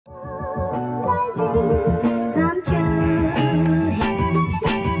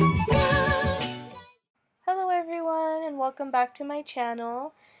welcome back to my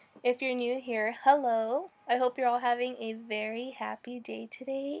channel. If you're new here, hello. I hope you're all having a very happy day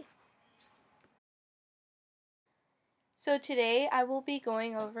today. So today I will be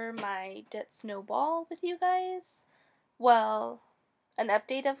going over my debt snowball with you guys. Well, an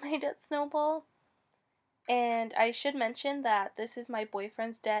update of my debt snowball. And I should mention that this is my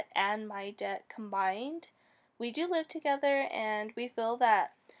boyfriend's debt and my debt combined. We do live together and we feel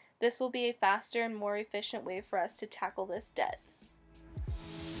that this will be a faster and more efficient way for us to tackle this debt.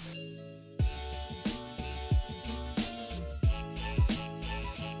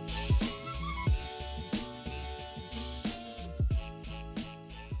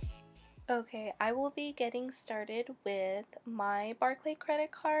 Okay, I will be getting started with my Barclay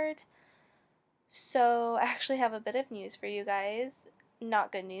credit card. So I actually have a bit of news for you guys.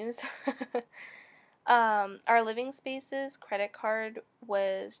 Not good news. Our Living Spaces credit card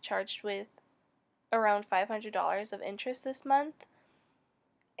was charged with around $500 of interest this month.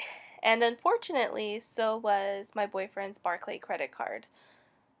 And unfortunately, so was my boyfriend's Barclay credit card.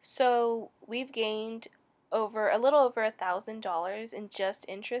 So we've gained a little over $1,000 in just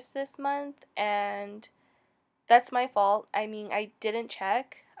interest this month, and that's my fault. I mean, I didn't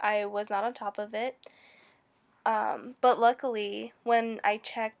check. I was not on top of it. But luckily, when I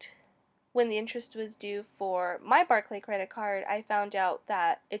checked when the interest was due for my Barclay credit card, I found out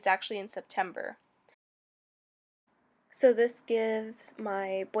that it's actually in September. So this gives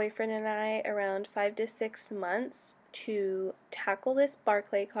my boyfriend and I around 5 to 6 months to tackle this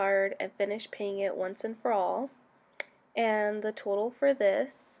Barclay card and finish paying it once and for all. And the total for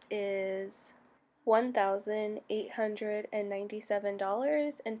this is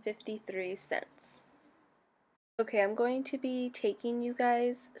 $1,897.53. Okay, I'm going to be taking you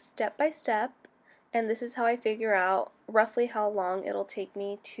guys step by step, and this is how I figure out roughly how long it'll take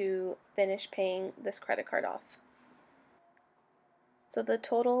me to finish paying this credit card off. So the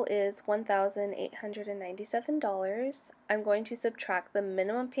total is $1,897. I'm going to subtract the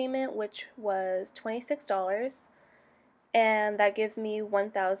minimum payment, which was $26, and that gives me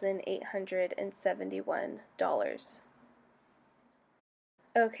 $1,871.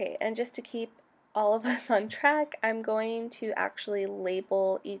 Okay, and just to keep all of us on track, I'm going to actually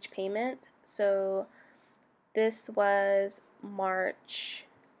label each payment. So this was March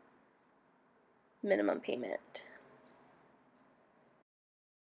minimum payment.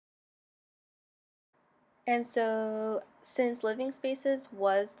 And so, since Living Spaces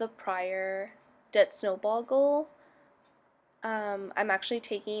was the prior debt snowball goal, I'm actually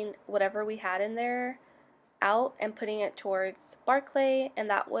taking whatever we had in there out and putting it towards Barclay, and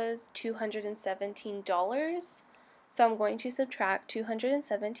that was $217. So I'm going to subtract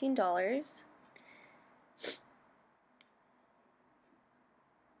 $217.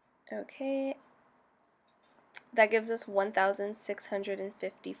 Okay, that gives us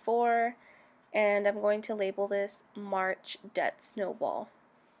 $1,654. And I'm going to label this March debt snowball.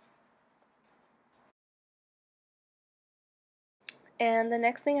 And the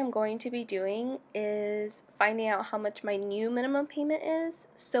next thing I'm going to be doing is finding out how much my new minimum payment is.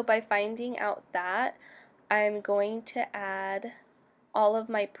 So by finding out that, I'm going to add all of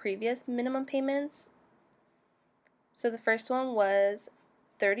my previous minimum payments. So the first one was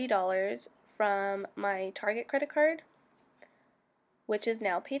 $30 from my Target credit card, which is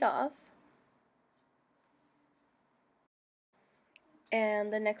now paid off.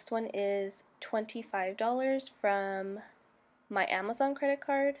 And the next one is $25 from my Amazon credit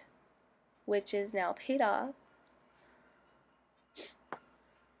card, which is now paid off.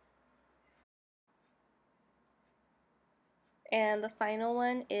 And the final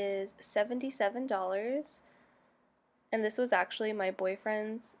one is $77, and this was actually my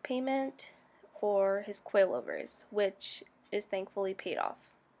boyfriend's payment for his coilovers, which is thankfully paid off.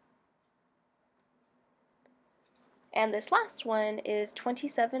 And this last one is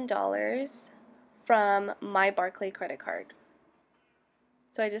 $27 from my Barclay credit card.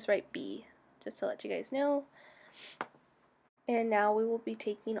 So I just write B, just to let you guys know. And now we will be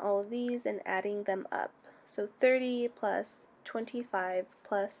taking all of these and adding them up. So 30 plus 25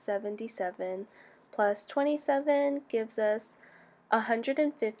 plus 77 plus 27 gives us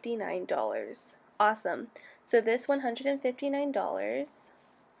 $159. Awesome. So this $159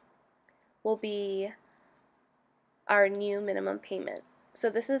 will be our new minimum payment. So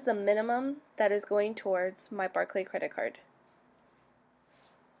this is the minimum that is going towards my Barclay credit card.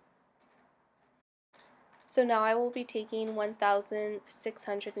 So now I will be taking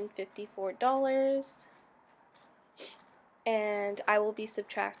 $1,654 and I will be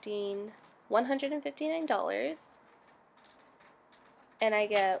subtracting $159 and I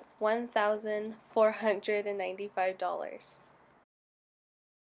get $1,495.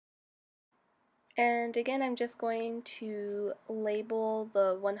 And again, I'm just going to label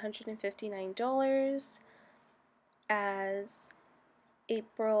the $159 as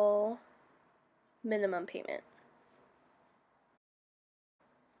April minimum payment.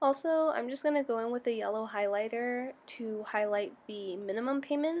 Also, I'm just going to go in with a yellow highlighter to highlight the minimum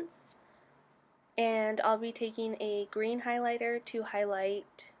payments, and I'll be taking a green highlighter to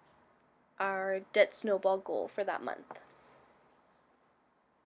highlight our debt snowball goal for that month.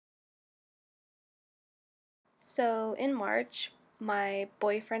 So in March, my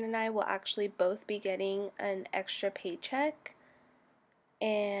boyfriend and I will actually both be getting an extra paycheck,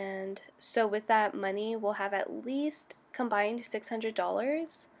 and so with that money we'll have at least combined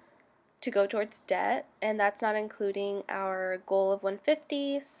 $600 to go towards debt, and that's not including our goal of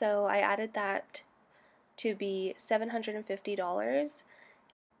 $150, so I added that to be $750,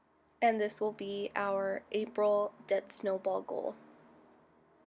 and this will be our April debt snowball goal.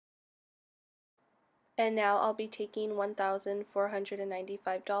 And now I'll be taking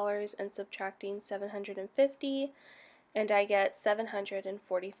 $1,495 and subtracting $750, and I get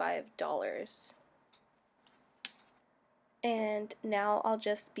 $745. And now I'll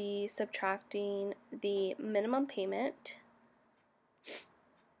just be subtracting the minimum payment.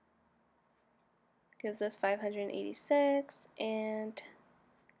 Gives us $586, and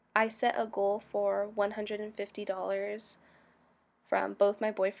I set a goal for $150 from both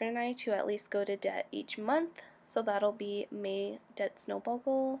my boyfriend and I to at least go to debt each month, so that'll be May debt snowball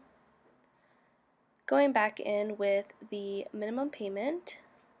goal. Going back in with the minimum payment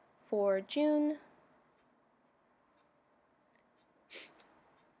for June,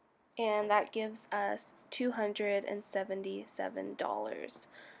 and that gives us $277.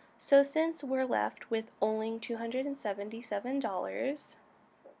 So since we're left with only $277,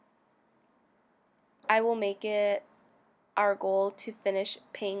 I will make it our goal to finish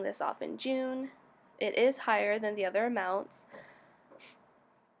paying this off in June. It is higher than the other amounts,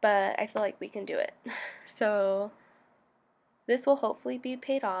 but I feel like we can do it. So this will hopefully be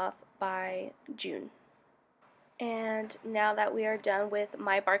paid off by June. And now that we are done with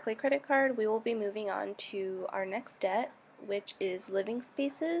my Barclay credit card, we will be moving on to our next debt, which is living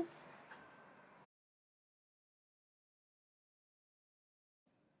spaces.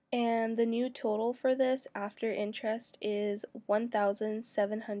 And the new total for this after interest is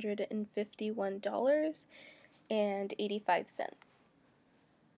 $1,751.85.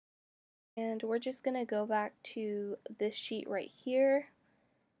 And we're just going to go back to this sheet right here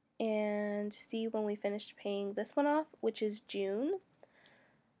and see when we finished paying this one off, which is June.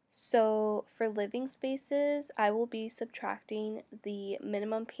 So for living spaces, I will be subtracting the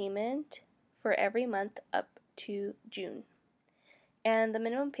minimum payment for every month up to June. And the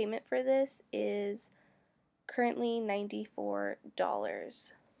minimum payment for this is currently $94.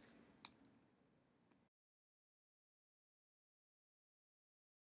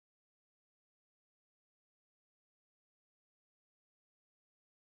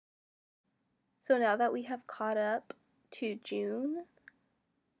 So now that we have caught up to June,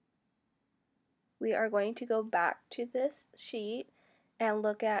 we are going to go back to this sheet and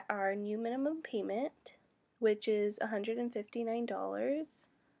look at our new minimum payment, which is $159.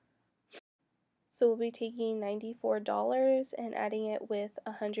 So we'll be taking $94 and adding it with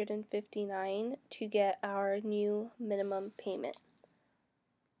 $159 to get our new minimum payment,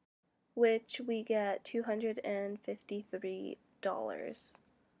 which we get $253.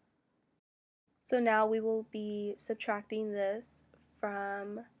 So now we will be subtracting this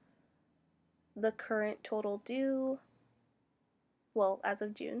from the current total due, well, as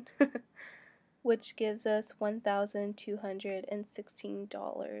of June, which gives us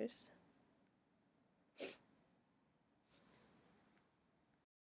 $1,216.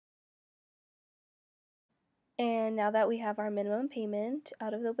 And now that we have our minimum payment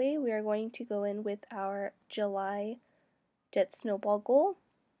out of the way, we are going to go in with our July debt snowball goal,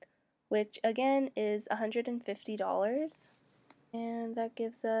 which again is $150, and that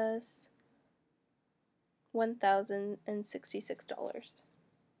gives us $1,066.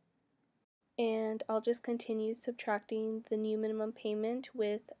 And I'll just continue subtracting the new minimum payment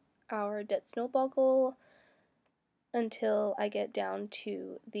with our debt snowball goal until I get down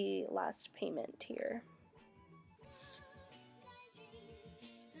to the last payment here.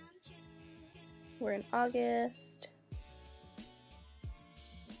 We're in August.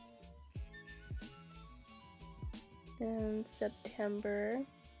 And September.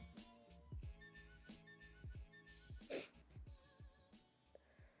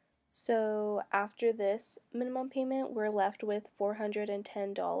 So after this minimum payment, we're left with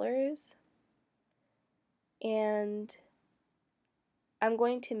 $410. And I'm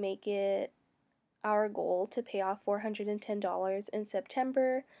going to make it our goal to pay off $410 in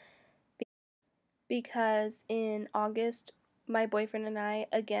September, because in August, my boyfriend and I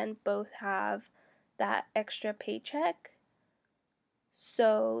again both have that extra paycheck.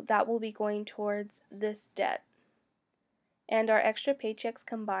 So that will be going towards this debt. And our extra paychecks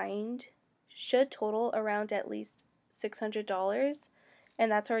combined should total around at least $600. And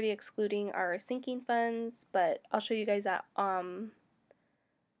that's already excluding our sinking funds, but I'll show you guys that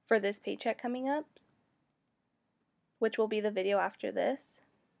for this paycheck coming up, which will be the video after this.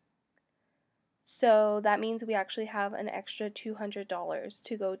 So that means we actually have an extra $200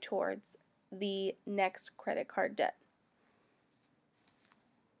 to go towards the next credit card debt.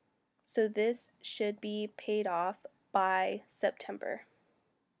 So this should be paid off by September.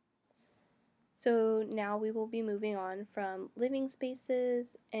 So now we will be moving on from living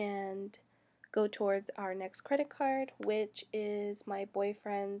spaces and go towards our next credit card, which is my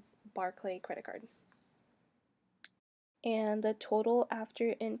boyfriend's Barclay credit card. And the total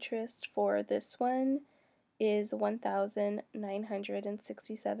after interest for this one is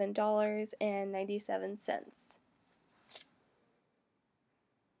 $1,967.97.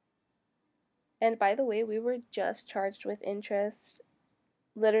 And by the way, we were just charged with interest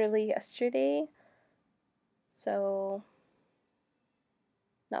literally yesterday, so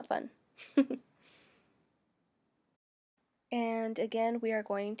not fun. And again, we are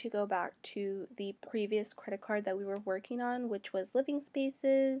going to go back to the previous credit card that we were working on, which was Living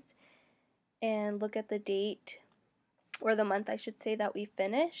Spaces, and look at the date, or the month I should say, that we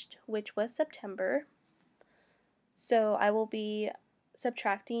finished, which was September. So I will be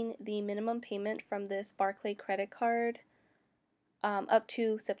subtracting the minimum payment from this Barclay credit card up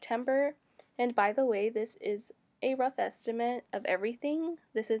to September. And by the way, this is a rough estimate of everything.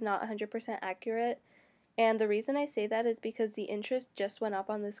 This is not 100% accurate. And the reason I say that is because the interest just went up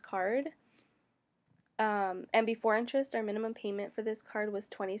on this card. And before interest, our minimum payment for this card was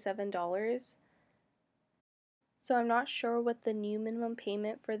 $27. So I'm not sure what the new minimum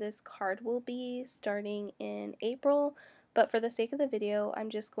payment for this card will be starting in April, but for the sake of the video, I'm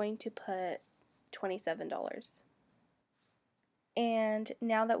just going to put $27. And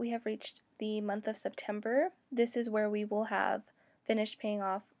now that we have reached the month of September, this is where we will have finished paying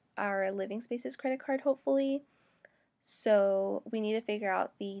off our Living Spaces credit card, hopefully. So we need to figure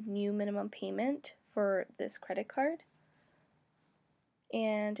out the new minimum payment for this credit card.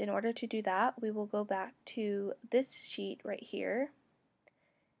 And in order to do that, we will go back to this sheet right here,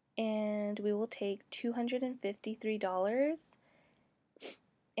 and we will take $253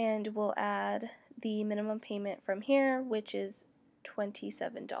 and we'll add the minimum payment from here, which is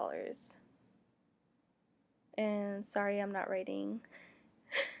 $27. And sorry, I'm not writing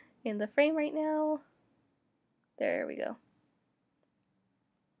in the frame right now. There we go.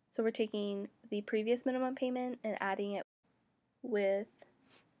 So we're taking the previous minimum payment and adding it with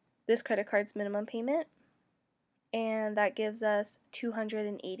this credit card's minimum payment, and that gives us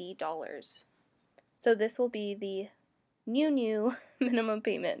 $280. So this will be the new minimum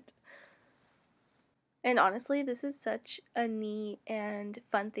payment. And honestly, this is such a neat and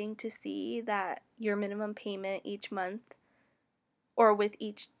fun thing to see, that your minimum payment each month, or with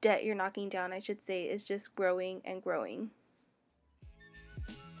each debt you're knocking down, I should say, is just growing and growing.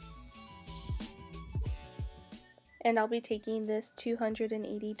 And I'll be taking this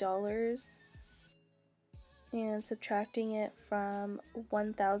 $280 and subtracting it from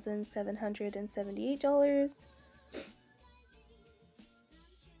 $1,778.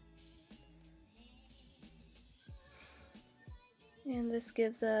 And this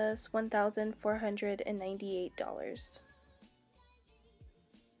gives us $1,498.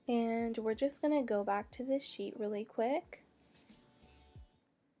 And we're just going to go back to this sheet really quick.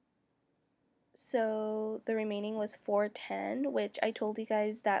 So the remaining was $410, which I told you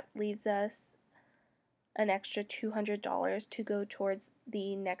guys that leaves us an extra $200 to go towards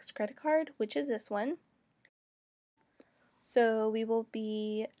the next credit card, which is this one. So we will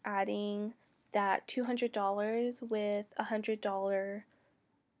be adding that $200 with a $100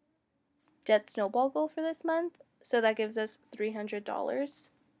 debt snowball goal for this month. So that gives us $300.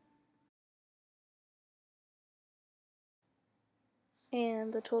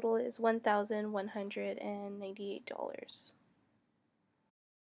 And the total is $1,198.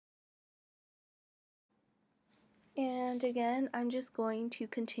 And again, I'm just going to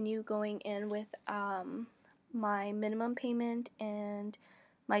continue going in with my minimum payment and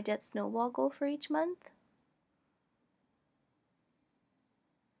my debt snowball goal for each month.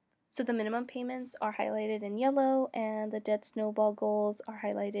 So the minimum payments are highlighted in yellow and the dead snowball goals are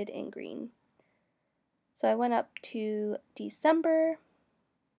highlighted in green. So I went up to December,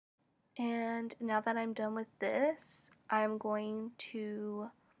 and now that I'm done with this, I'm going to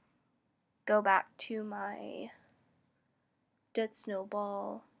go back to my dead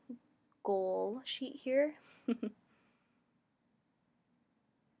snowball goal sheet here.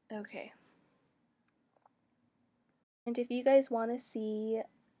 Okay. And if you guys want to see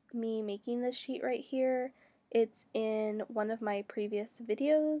me making this sheet right here, it's in one of my previous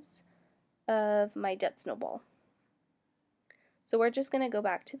videos of my dead snowball. So we're just going to go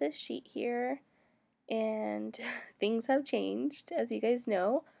back to this sheet here, and things have changed, as you guys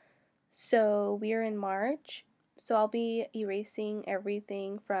know. So we are in March, so I'll be erasing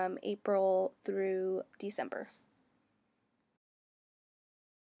everything from April through December.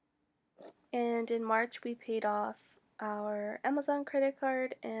 And in March we paid off our Amazon credit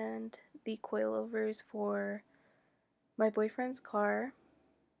card and the coilovers for my boyfriend's car.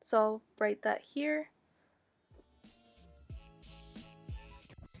 So I'll write that here.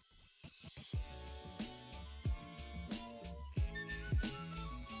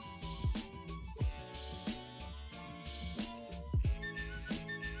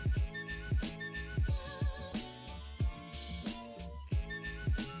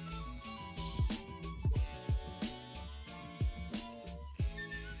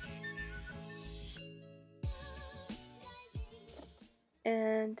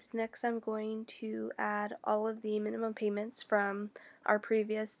 And next I'm going to add all of the minimum payments from our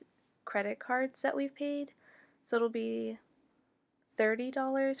previous credit cards that we've paid. So it'll be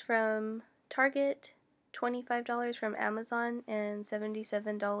 $30 from Target, $25 from Amazon, and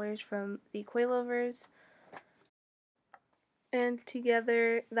 $77 from the coilovers. And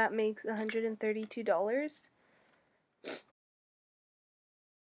together that makes $132.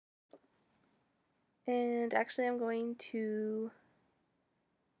 And actually I'm going to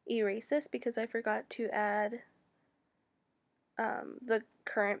erase this because I forgot to add the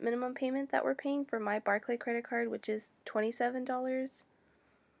current minimum payment that we're paying for my Barclay credit card, which is $27.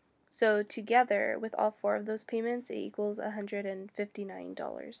 So together with all four of those payments, it equals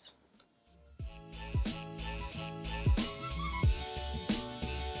 $159.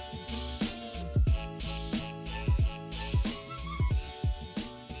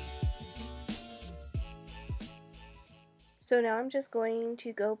 So now I'm just going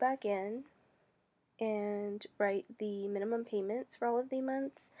to go back in and write the minimum payments for all of the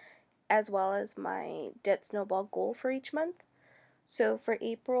months, as well as my debt snowball goal for each month. So for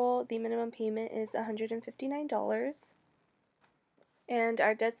April, the minimum payment is $159, and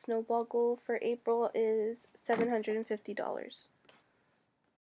our debt snowball goal for April is $750.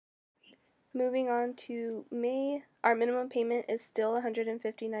 Moving on to May, our minimum payment is still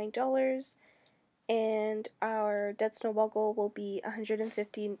 $159, and our debt snowball goal will be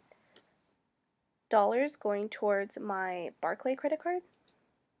 $150 going towards my Barclay credit card.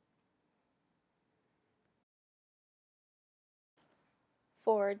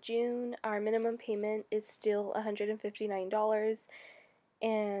 For June, our minimum payment is still $159,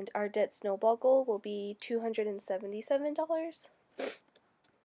 and our debt snowball goal will be $277.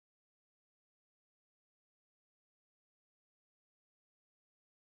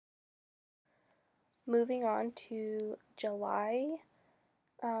 Moving on to July,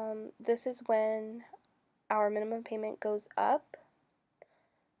 this is when our minimum payment goes up.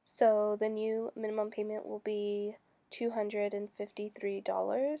 So the new minimum payment will be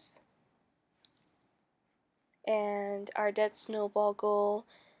 $253, and our debt snowball goal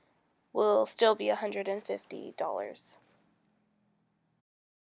will still be $150.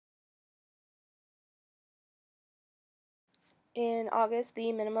 In August,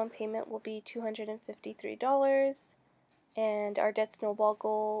 the minimum payment will be $253, and our debt snowball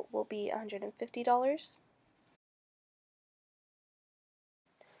goal will be $150.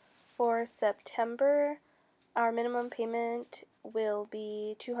 For September, our minimum payment will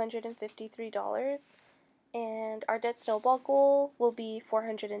be $253, and our debt snowball goal will be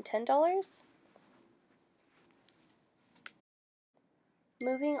 $410.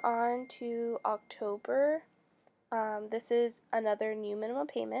 Moving on to October, this is another new minimum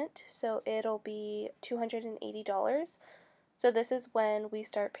payment, so it'll be $280. So this is when we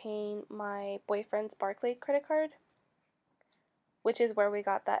start paying my boyfriend's Barclay credit card, which is where we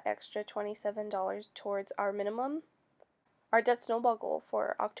got that extra $27 towards our minimum. Our debt snowball goal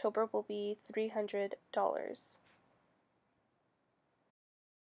for October will be $300.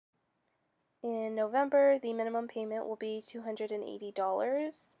 In November, the minimum payment will be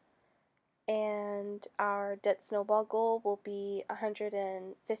 $280, and our debt snowball goal will be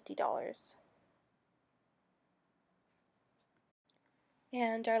 $150.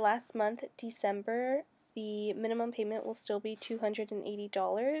 And our last month, December, the minimum payment will still be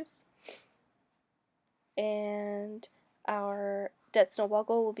 $280, and our debt snowball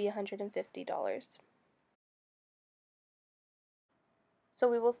goal will be $150. So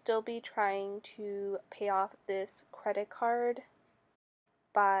we will still be trying to pay off this credit card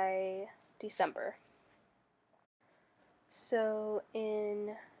by December. So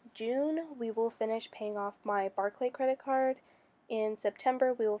in June, we will finish paying off my Barclay credit card. In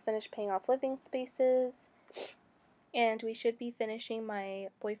September, we will finish paying off Living Spaces. And we should be finishing my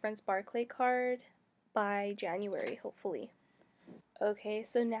boyfriend's Barclay card by January, hopefully. Okay,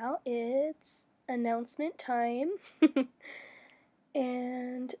 so now it's announcement time.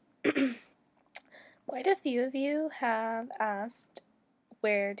 And quite a few of you have asked,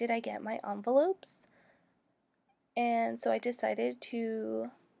 where did I get my envelopes? And so I decided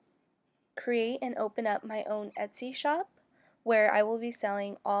to create and open up my own Etsy shop where I will be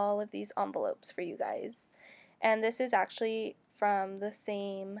selling all of these envelopes for you guys. And this is actually from the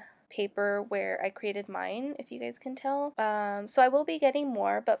same paper where I created mine, if you guys can tell. So I will be getting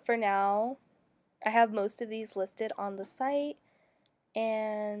more, but for now, I have most of these listed on the site,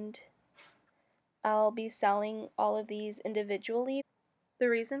 and I'll be selling all of these individually. The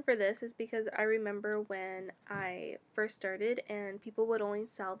reason for this is because I remember when I first started and people would only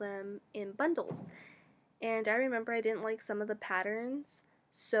sell them in bundles. And I remember I didn't like some of the patterns,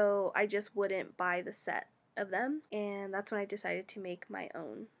 so I just wouldn't buy the set of them, and that's when I decided to make my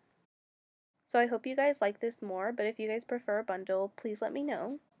own. So I hope you guys like this more, but if you guys prefer a bundle, please let me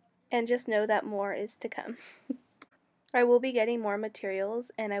know. And just know that more is to come. I will be getting more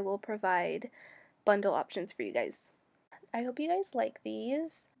materials, and I will provide bundle options for you guys. I hope you guys like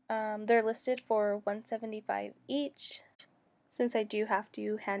these. They're listed for $175 each, since I do have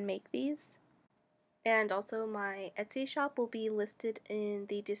to hand make these. And also my Etsy shop will be listed in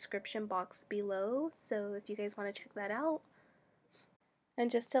the description box below, so if you guys want to check that out. And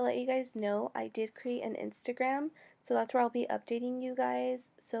just to let you guys know, I did create an Instagram, so that's where I'll be updating you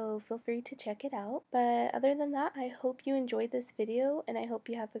guys, so feel free to check it out. But other than that, I hope you enjoyed this video, and I hope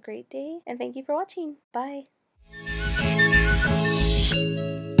you have a great day, and thank you for watching. Bye!